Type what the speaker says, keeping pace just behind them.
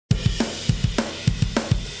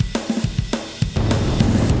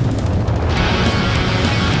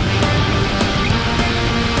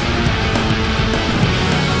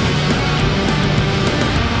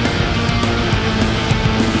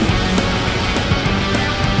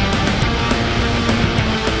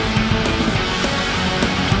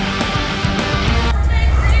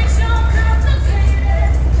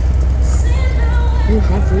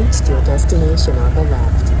your destination on the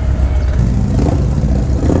left.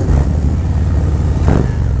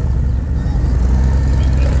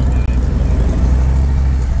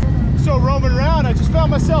 So roaming around, I just found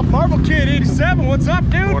myself Marble Kid 87. What's up,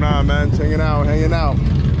 dude? What's going on, man? Hanging out.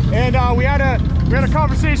 And we had a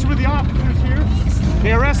conversation with the officers here.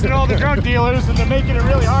 They arrested all the drug dealers, and they're making it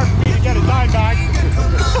really hard for me to get a dime back.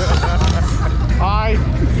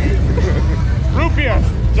 Root beer,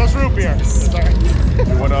 just root beer.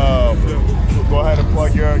 You wanna go ahead and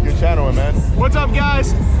plug your channel in, man? What's up,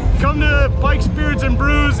 guys? Come to Pike Spirits and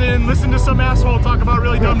Brews and listen to some asshole talk about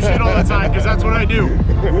really dumb shit all the time, because that's what I do.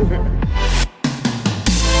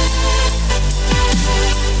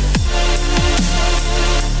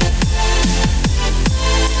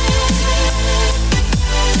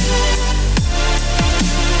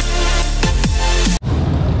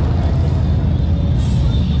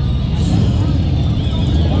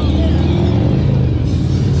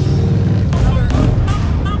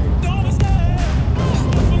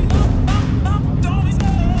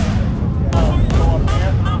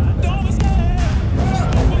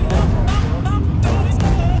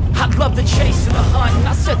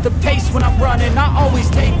 The pace when I'm running, I always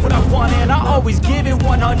take what I want and I always give it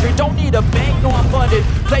 100. Don't need a bank, no I'm funded.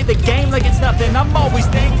 Play the game like it's nothing. I'm always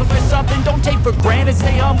thankful for something. Don't take for granted,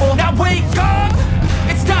 stay humble. Now wake up!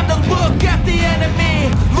 It's time to look at the enemy.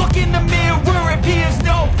 Look in the mirror if he is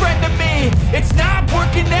no friend to me. It's not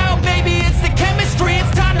working out, maybe it's the chemistry. It's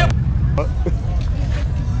time to...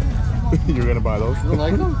 You're gonna buy those? You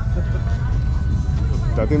like them?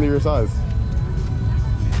 I think they're your size.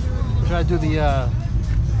 Try to do the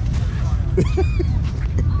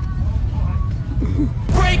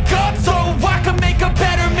break up so I can make a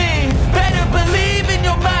better me. Better believe in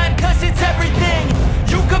your mind, cause it's everything.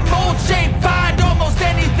 You can mold, shape, find almost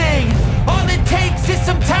anything. All it takes is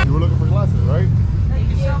some time. You were looking for glasses, right? Thank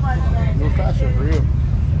you so much. New fashion for you.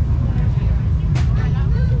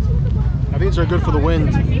 I think these are good for the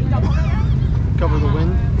wind. Cover the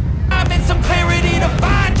wind. I'm in some clarity to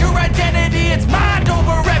find your identity. It's mind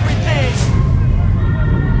over everything.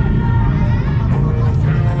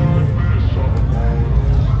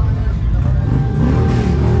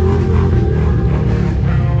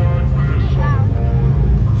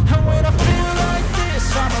 I'm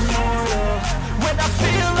immortal. When I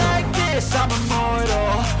feel like this, I'm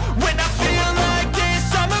immortal. When I feel like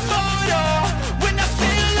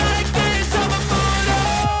this, I'm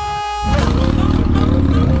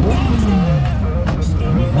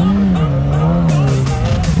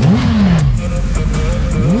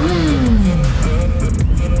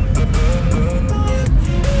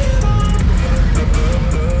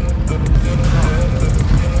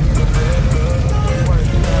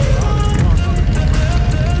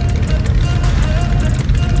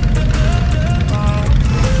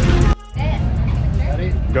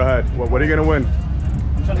Go ahead. What are you gonna win?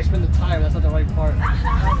 I'm trying to spin the tire. That's not the right part.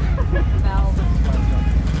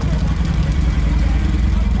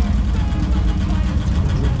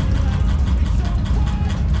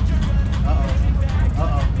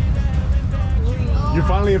 You're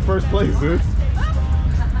finally in first place, dude.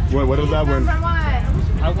 What does that win?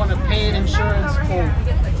 I want a paid insurance quote.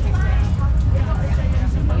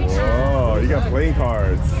 Whoa, you got playing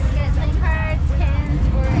cards. You get playing cards, pins,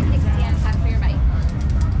 or a kickstand pack for your bike.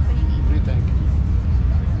 What do you need? What do you think?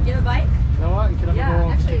 You have a bike? You know what? You can have a Yeah, go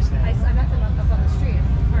on actually, kickstand. I met them up on the street at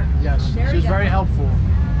the park. Yes, she was very helpful.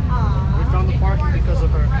 Aww. We found the parking because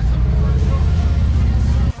of her.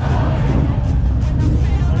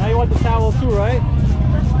 Now you want the towel too, right?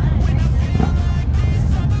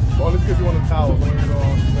 Well, let's give you one of the towels.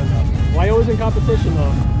 Why always in competition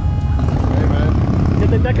though? Hey, man. Get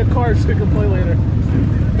the deck of cards so we can play later.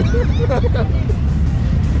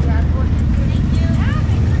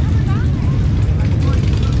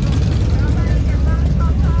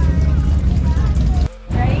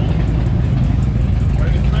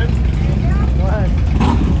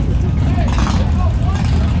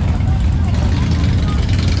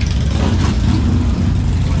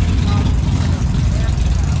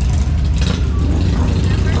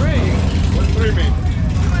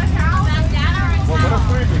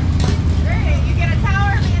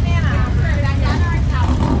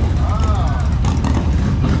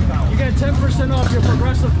 Off your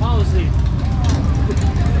progressive policy.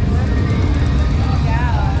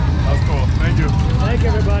 That's cool. Thank you. Thank you,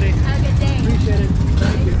 everybody. Have a good day. Appreciate it.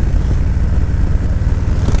 Thank you.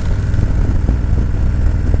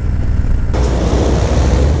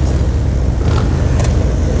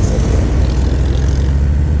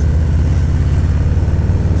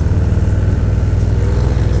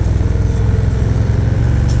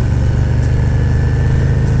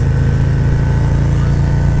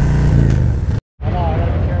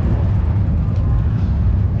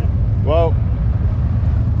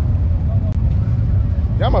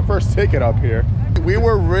 first ticket up here. We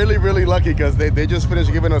were really lucky because they just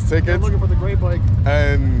finished giving us tickets. I'm looking for the gray bike.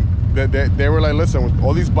 And they were like, listen,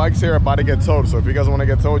 all these bikes here are about to get towed, so if you guys want to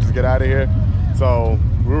get towed, just get out of here. So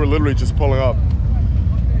we were literally just pulling up.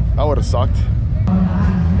 That would have sucked.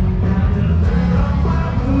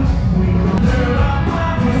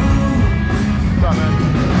 What's up, man?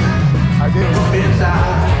 I did.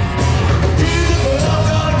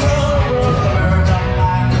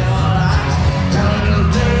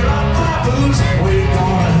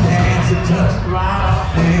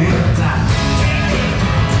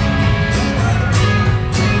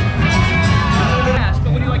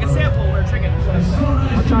 But would you like a sample or a chicken?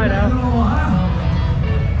 I'll try it out.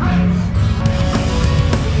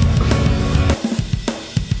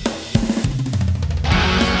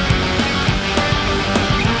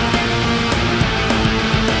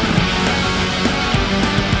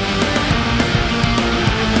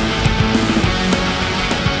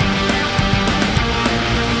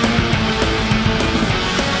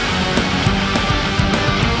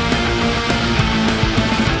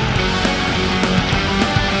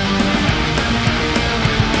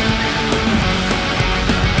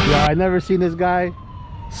 I've never seen this guy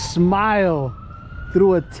smile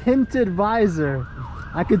through a tinted visor.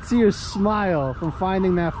 I could see her smile from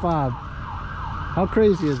finding that fob. How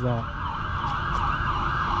crazy is that?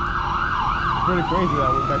 Pretty crazy that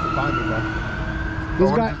I went back to find it, man.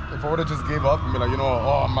 If I would have just gave up and be like, you know,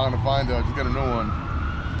 oh, I'm not gonna find it, I'll just get a new one,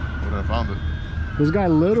 I wouldn't have found it. This guy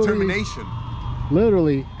literally, determination.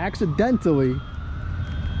 Literally, accidentally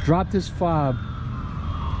dropped his fob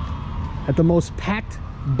at the most packed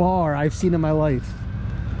bar I've seen in my life.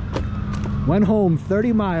 Went home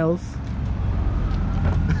 30 miles,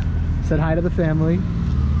 said hi to the family,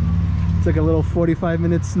 took a little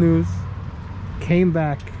 45-minute snooze, came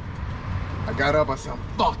back. I got up, I said,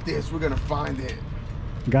 fuck this, we're gonna find it.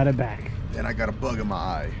 Got it back. Then I got a bug in my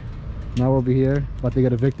eye. Now we'll be here, about to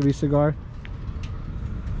get a victory cigar.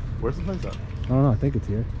 Where's the place at? I don't know, I think it's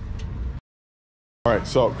here. All right,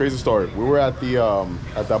 so crazy story. We were at the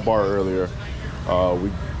at that bar earlier.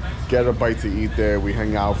 We get a bite to eat there. We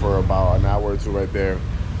hang out for about an hour or two right there.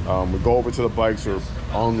 We go over to the bikes. We're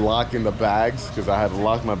unlocking the bags because I had to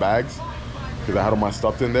lock my bags because I had all my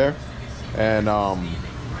stuff in there. And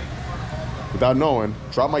without knowing,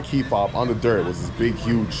 dropped my key fob on the dirt. It was this big,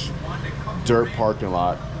 huge dirt parking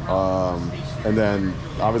lot. And then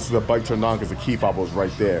obviously the bike turned on because the key fob was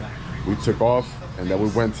right there. We took off and then we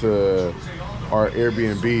went to our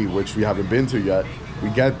Airbnb, which we haven't been to yet. We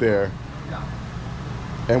get there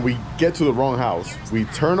and we get to the wrong house. We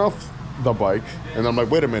turn off the bike and I'm like,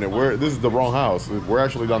 wait a minute, this is the wrong house. We're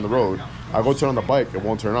actually down the road. I go turn on the bike, it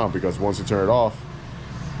won't turn on because once you turn it off,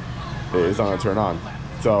 it's not gonna turn on.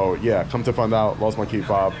 So yeah, come to find out, lost my key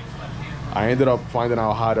fob. I ended up finding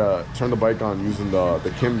out how to turn the bike on using the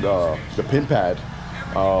pin pad.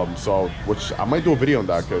 Which I might do a video on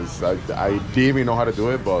that because I didn't even know how to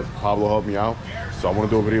do it, but Pablo helped me out. So I want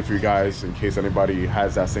to do a video for you guys in case anybody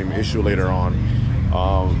has that same issue later on.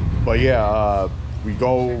 But yeah, we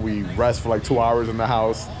rest for like 2 hours in the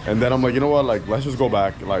house, and then I'm like, you know what, like let's just go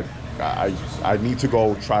back. Like I need to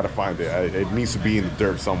go try to find it. It needs to be in the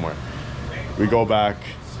dirt somewhere. We go back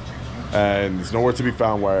and it's nowhere to be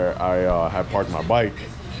found where I had parked my bike.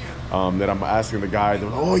 Then I'm asking the guy,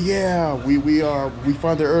 oh yeah, we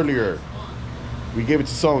found it earlier. We gave it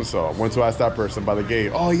to so-and-so. I went to ask that person by the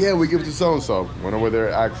gate, oh yeah, we gave it to so-and-so. Went over there,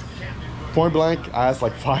 asked, point blank, I asked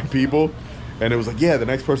like 5 people, and it was like, yeah, the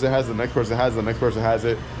next person has it, the next person has it, the next person has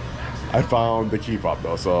it. I found the key fob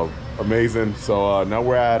though, so amazing. So now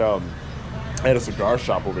we're at a cigar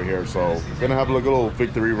shop over here, so we're gonna have like a little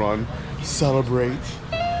victory run, celebrate.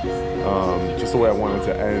 Just the way I wanted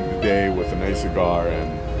to end the day with a nice cigar,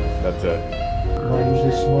 and that's it. I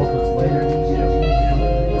usually smoke with later.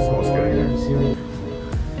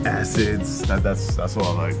 Acids. That's what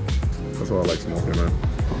I like. That's what I like smoking, man.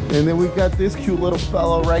 And then we got this cute little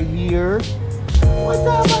fellow right here. What's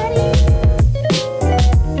up, buddy?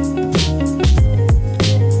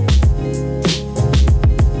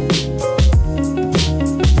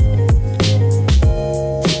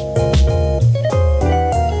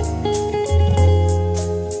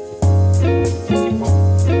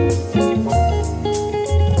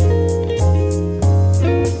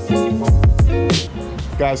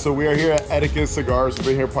 Guys, so we are here at Etiquette Cigars. We've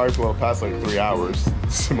been here probably for the past like 3 hours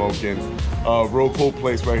smoking. Real cool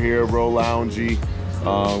place right here, real loungy.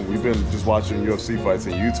 We've been just watching UFC fights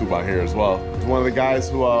on YouTube out here as well. One of the guys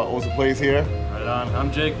who owns the place here. Right on.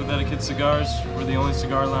 I'm Jake with Etiquette Cigars. We're the only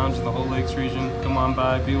cigar lounge in the whole Lakes region. Come on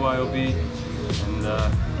by, BYOB, and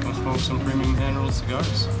come smoke some premium hand-rolled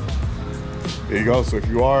cigars. There you go. So if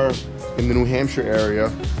you are in the New Hampshire area,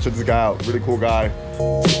 check this guy out. Really cool guy.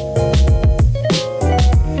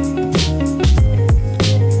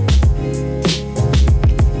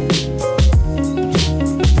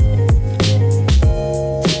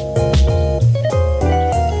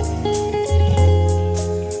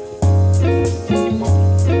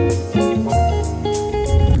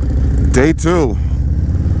 Day 2.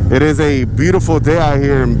 It is a beautiful day out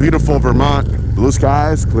here in beautiful Vermont. Blue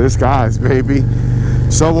skies, clear skies, baby.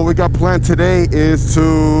 So what we got planned today is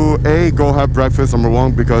to go have breakfast, number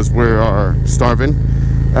 1, because we are starving,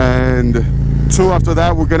 and 2, after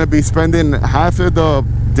that we're gonna be spending half of the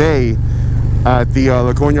day at the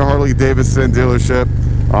Laconia Harley Davidson dealership.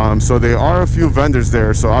 So there are a few vendors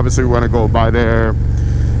there, so obviously we want to go by there,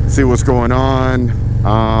 see what's going on,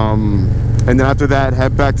 and then after that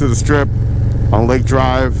head back to the strip on Lake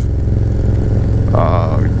Drive,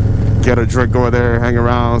 get a drink over there, hang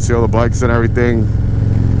around, see all the bikes and everything.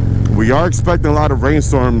 We are expecting a lot of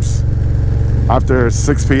rainstorms after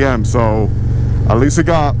 6 p.m. so at least we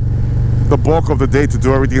got the bulk of the day to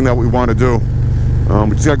do everything that we want to do.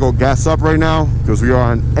 We just gotta go gas up right now because we are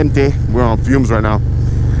on empty. We're on fumes right now.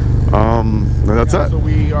 And that's it. So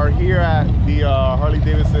we are here at the Harley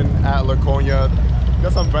Davidson at Laconia.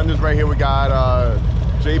 Got some vendors right here. We got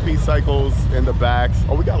JP Cycles in the backs.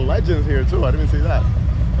 Oh, we got Legends here too. I didn't even see that.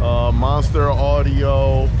 Monster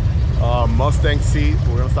Audio, Mustang seat.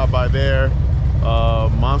 We're gonna stop by there.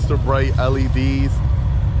 Monster Bright LEDs,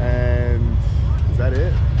 and is that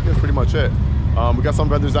it? That's pretty much it. We got some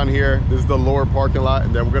vendors down here. This is the lower parking lot,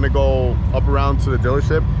 and then we're gonna go up around to the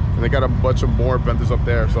dealership, and they got a bunch of more vendors up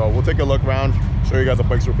there. So we'll take a look around, show you guys the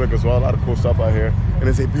bikes real quick as well. A lot of cool stuff out here, and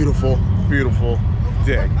it's a beautiful, beautiful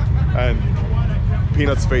day. And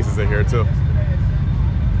Pnut's faces are here too.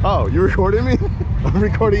 Oh, you recording me? I'm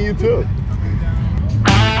recording you too.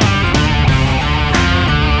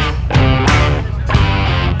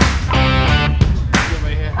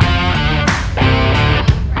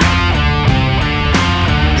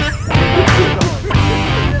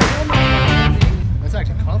 That's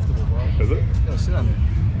actually comfortable, bro. Is it? Yo, sit on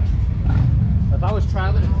there. If I was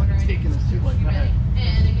traveling, I'd be taking a seat like that.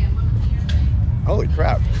 Holy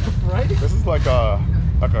crap! Right? This is like a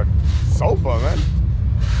sofa, man.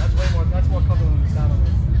 That's more comfortable than the saddle.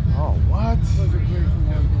 Oh, what?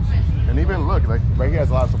 And even look, like right here has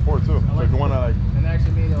a lot of support too. So if you wanna like, and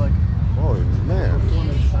actually made it like, holy man.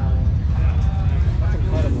 That's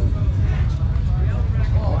incredible.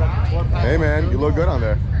 Hey man, you look good on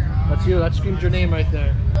there. That's you. That screams your name right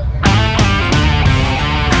there.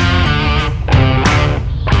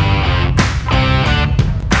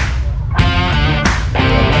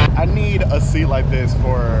 I need a seat like this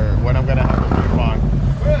for when I'm gonna have a beer pong,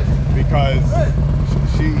 because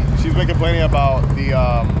she's been complaining about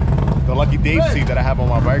the Lucky Dave seat that I have on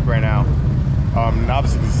my bike right now. And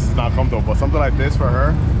obviously this is not comfortable, but something like this for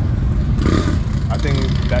her, I think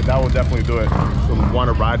that will definitely do it. She'll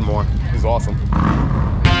want to ride more. It's awesome.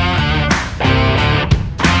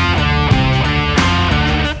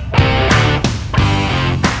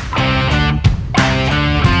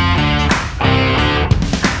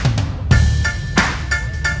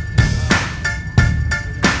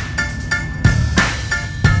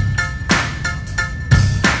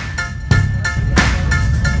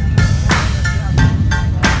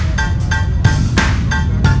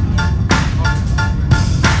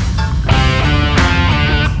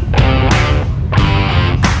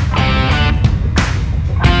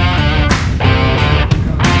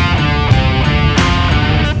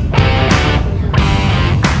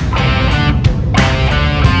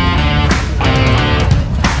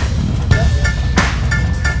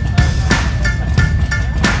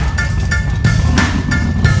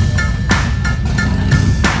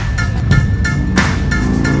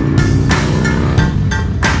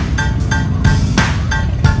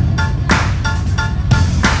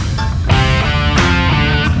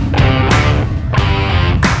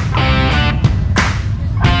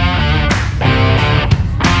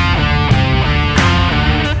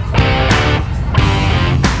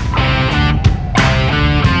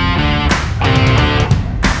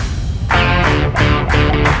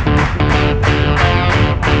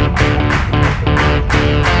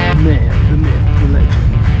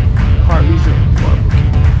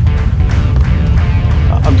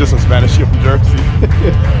 just in Spanish, you're from Jersey. I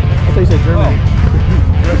thought you said Germany.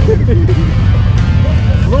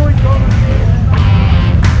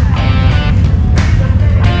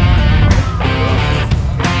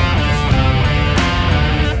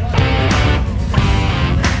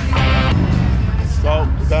 So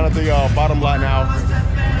we're down at the bottom lot now,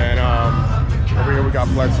 and Over here we got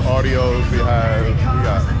Flex Audios. We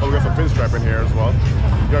got some pinstripe in here as well.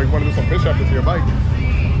 Yo, you want to do some pinstripe to your bike?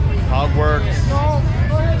 How it works.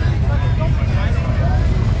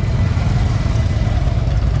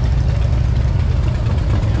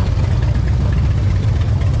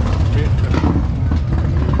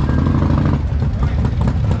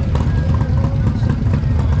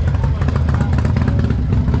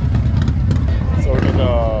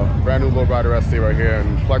 Brand new lowrider ST right here,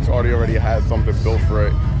 and Flex Audio already has something built for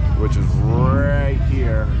it, which is right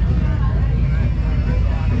here.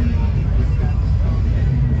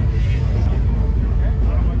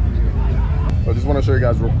 So I just want to show you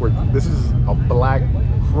guys real quick. This is a black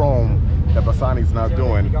chrome that Bassani's now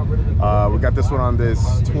doing. We got this one on this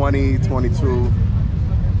 2022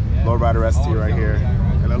 lowrider ST right here,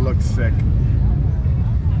 and it looks sick.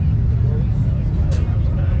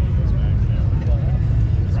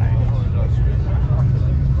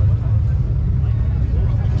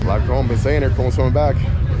 Black chrome, been saying it, chrome's coming back.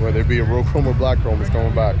 Whether it be a real chrome or black chrome, it's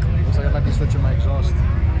coming back. Looks like I might be switching my exhaust.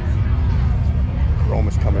 Chrome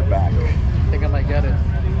is coming back. I think I might get it.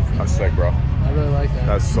 That's sick, bro. I really like that.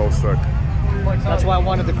 That's so sick. That's why I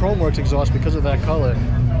wanted the Chromeworks exhaust, because of that color.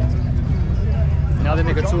 Now they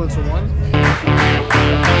make a 2-into-1.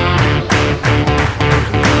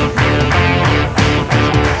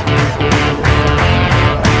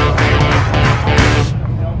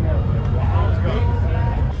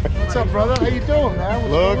 What's up, brother? How you doing, man?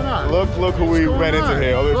 What's going on? Look who we ran into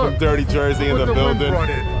here. All the way from Dirty Jersey in the building.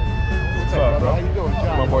 What's up, bro? How you doing,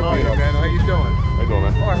 John? My boy Pnut. Man, how you doing? How you doing,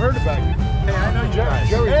 man? Oh, I heard about you. Hey, I know Jerry.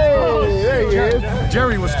 There he is.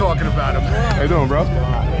 Jerry was talking about him. How you doing, bro?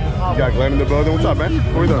 You got Glenn in the building. What's up, man?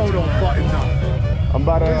 What are you doing? I'm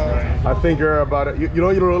about to. I think you're about to. You know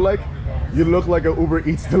what you look like? You look like an Uber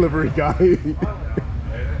Eats delivery guy.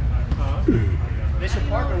 They should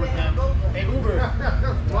partner with them. Hey, Uber.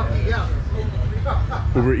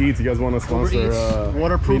 Uber Eats, you guys want to sponsor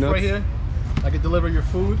waterproof Peanuts? right here. I could deliver your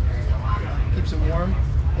food. Keeps it warm.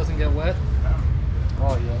 Doesn't get wet.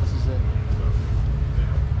 Oh yeah, this is it.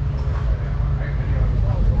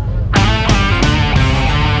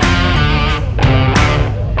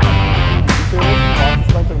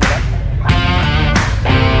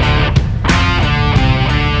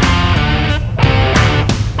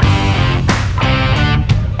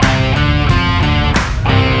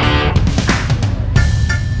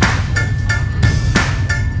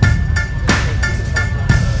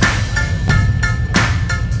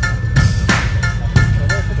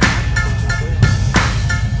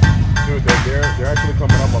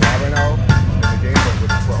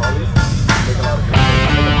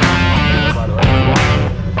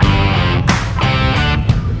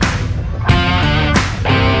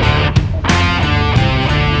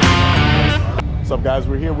 Guys,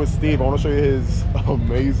 we're here with Steve. I want to show you his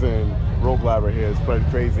amazing road glide right here. It's pretty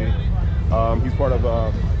crazy. He's part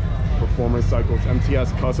of Performance Cycles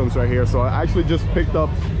MTS Customs right here. So I actually just picking up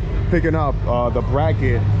the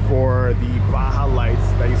bracket for the Baja lights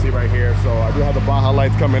that you see right here. So I do have the Baja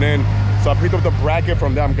lights coming in. So I picked up the bracket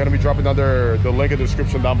from them. I'm gonna be dropping down the link in the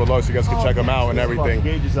description down below, so you guys can check them out and everything.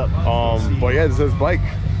 But yeah, this is his bike.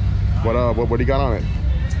 What do you got on it?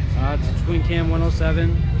 It's a twin cam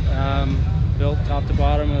 107. Built top to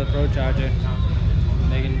bottom with a Pro Charger.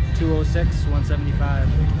 Making 206, 175.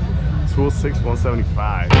 206,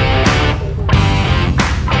 175. I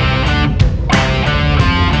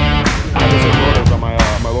just have orders on my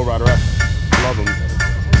lowrider S. Love them.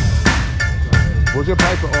 Where's your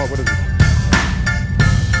pipe? Oh, what is it?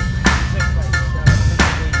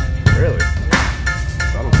 Really?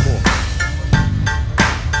 That looks cool.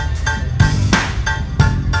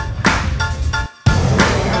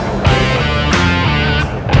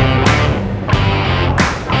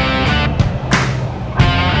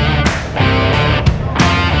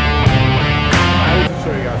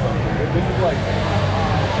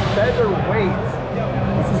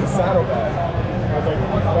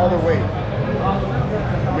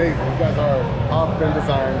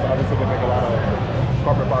 Designs, obviously they make a lot of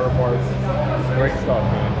carbon fiber parts. Great stuff,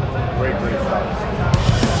 man. Great stuff.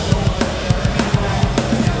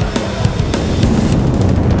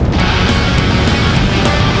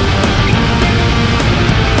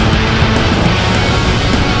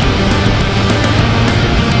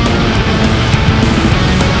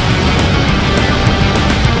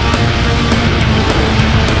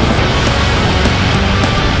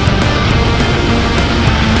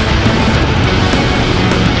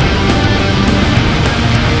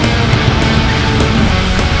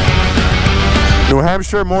 New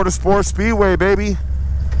Hampshire Motorsport Speedway, baby.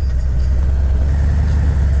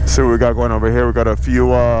 See what we got going over here. We got a few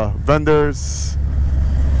vendors.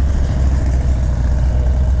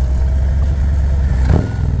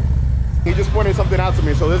 He just pointed something out to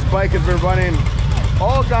me. So this bike has been running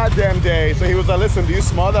all goddamn day. So he was like, listen, do you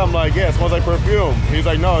smell that? I'm like, yeah, it smells like perfume. He's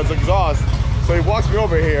like, no, it's exhaust. So he walks me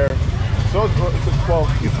over here. So,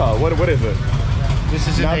 well, you tell, what is it? This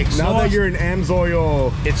is an exhaust. Now that you're an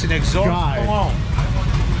AMSOIL it's an exhaust guy. cologne.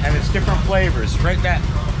 And it's different flavors. Right,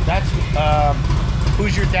 that's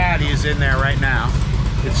Who's Your Daddy is in there right now.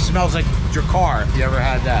 It smells like your car if you ever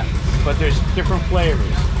had that. But there's different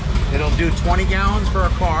flavors. It'll do 20 gallons for a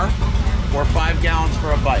car or 5 gallons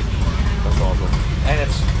for a bike. That's awesome. And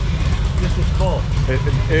this is full.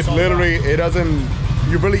 It literally, it doesn't,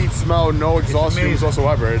 you really smell no exhaust fumes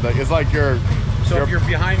whatsoever. It's like you're... So if you're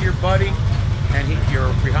behind your buddy and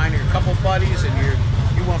you're behind your couple buddies and you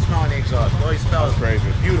won't smell any exhaust. All you smell is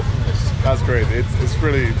beautifulness. That's crazy. It's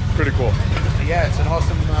really pretty cool. Yeah, it's an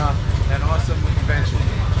awesome invention.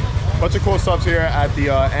 Bunch of cool stuff here at the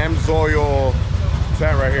AMSOIL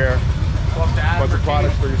tent right here. Bunch of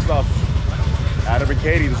products for your stuff. Adam and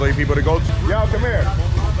Katie, those are your people to go to. Yo, come here.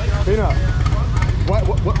 Pnut.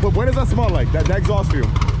 What does that smell like? That exhaust fume?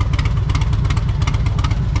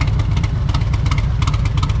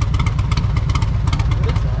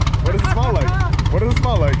 What does it smell like? What does it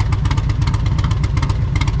smell like?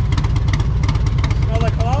 Smell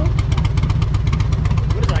like cologne?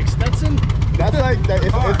 What is that, like Stetson? That's like,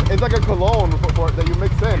 it's like a cologne that you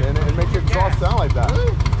mix in and it makes your exhaust sound like that.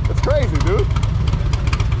 Really? It's crazy, dude.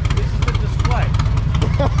 This is the display.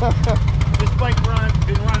 This bike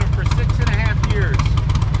been running for 6.5 years.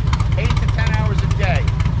 8 to 10 hours a day.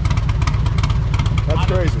 That's on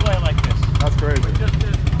crazy. A display like this. That's crazy. With just the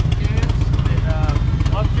cans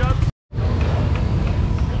and love jugs.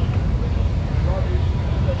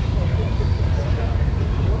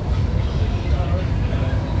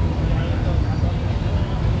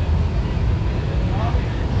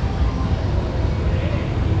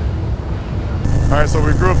 All right, so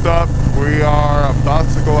we grouped up. We are about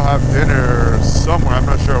to go have dinner somewhere. I'm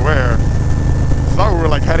not sure where. I thought we were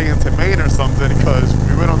like heading into Maine or something because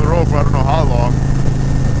we went on the road for I don't know how long.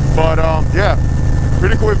 But yeah,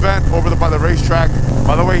 pretty cool event over by the racetrack.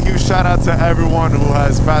 By the way, huge shout out to everyone who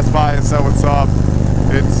has passed by and said what's up.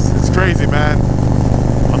 It's crazy, man.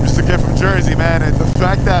 I'm just a kid from Jersey, man, and the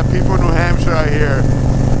fact that people in New Hampshire out here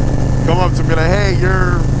come up to me like, hey,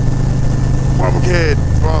 you're Marvel Kid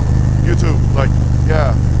from YouTube, like,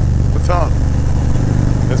 yeah, what's up?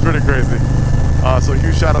 It's pretty crazy. So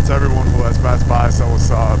huge shout out to everyone who has passed by, so what's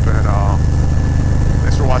up, and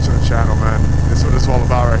thanks for watching the channel, man. This is what it's all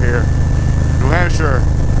about right here. New Hampshire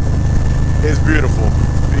is beautiful.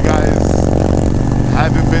 If you guys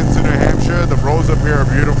haven't been to New Hampshire, the roads up here are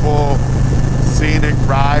beautiful. Scenic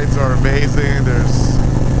rides are amazing. There's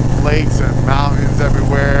lakes and mountains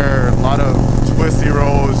everywhere. A lot of twisty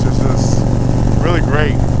roads. It's just really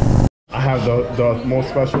great. I have the most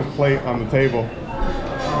special plate on the table.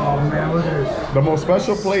 Oh man, look at this. The most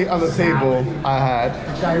special plate on the table I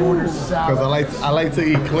had. The guy orders salad. Because I like to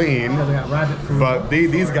eat clean. They got rabbit food. But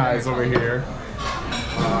these guys over here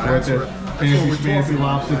with the fancy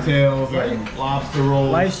lobster tails and lobster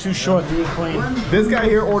rolls. Life's too short to eat clean. This guy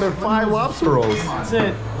here ordered 5 lobster rolls. That's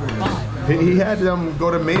it. He had them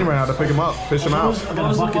go to Maine right now to pick them up, fish them out. Look at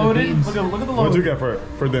the loaded. Look at the What'd load. you get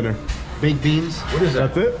for dinner? Baked beans. What is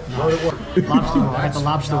that? That's it? Lobster roll. I got the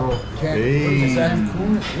lobster roll. Hey.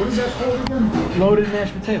 What is that called again? Loaded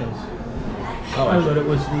mashed potatoes. Oh, I thought it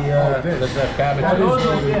was the cabbage.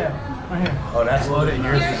 Yeah, right here. Oh, that's loaded. And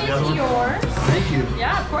yours Here is the other is one? yours. Thank you.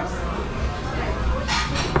 Yeah, of course.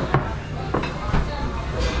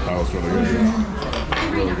 That was really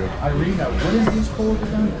good. Really good. Irina, what is this called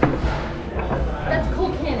again? That's cool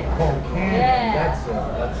cannon. Cocaine. Yeah.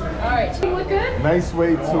 All right. You look good? Nice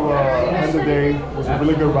way to end the day. It was a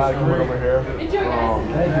really good ride coming over here. Enjoy,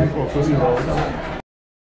 guys. Beautiful twisty roads.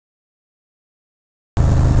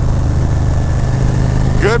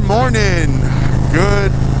 Good morning.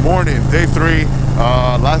 Good morning. Day 3.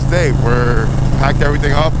 Last day. We're packed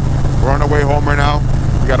everything up. We're on our way home right now.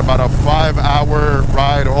 We got about a 5-hour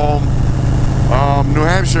ride home. New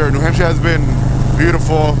Hampshire. New Hampshire has been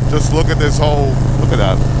beautiful. Just look at this whole, look at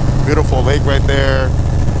that beautiful lake right there.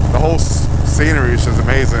 The whole scenery is just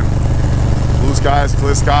amazing. Blue skies,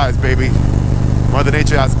 clear skies, baby. Mother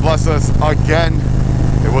Nature has blessed us again.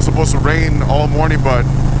 It was supposed to rain all morning, but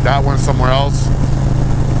that went somewhere else.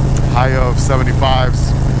 High of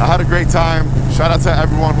 75s. I had a great time. Shout out to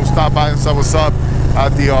everyone who stopped by and said what's up at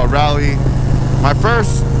the rally. My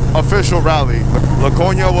first official rally.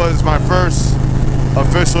 Laconia was my first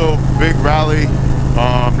official big rally.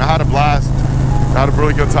 I had a blast. Had a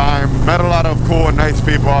really good time. Met a lot of cool and nice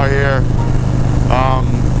people out here.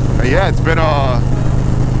 And yeah, it's been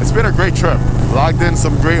a great trip. Logged in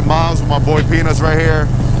some great miles with my boy Peanuts right here.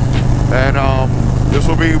 And this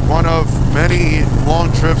will be one of many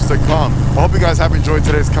long trips to come. I hope you guys have enjoyed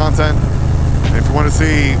today's content. And if you want to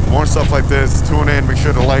see more stuff like this, tune in. Make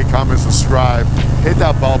sure to like, comment, subscribe. Hit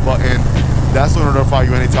that bell button. That's going to notify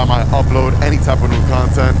you anytime I upload any type of new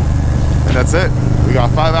content. And that's it. We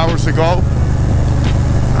got 5 hours to go.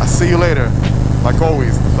 I'll see you later. Like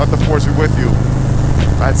always, let the force be with you.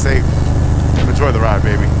 Ride safe and enjoy the ride,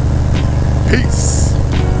 baby. Peace.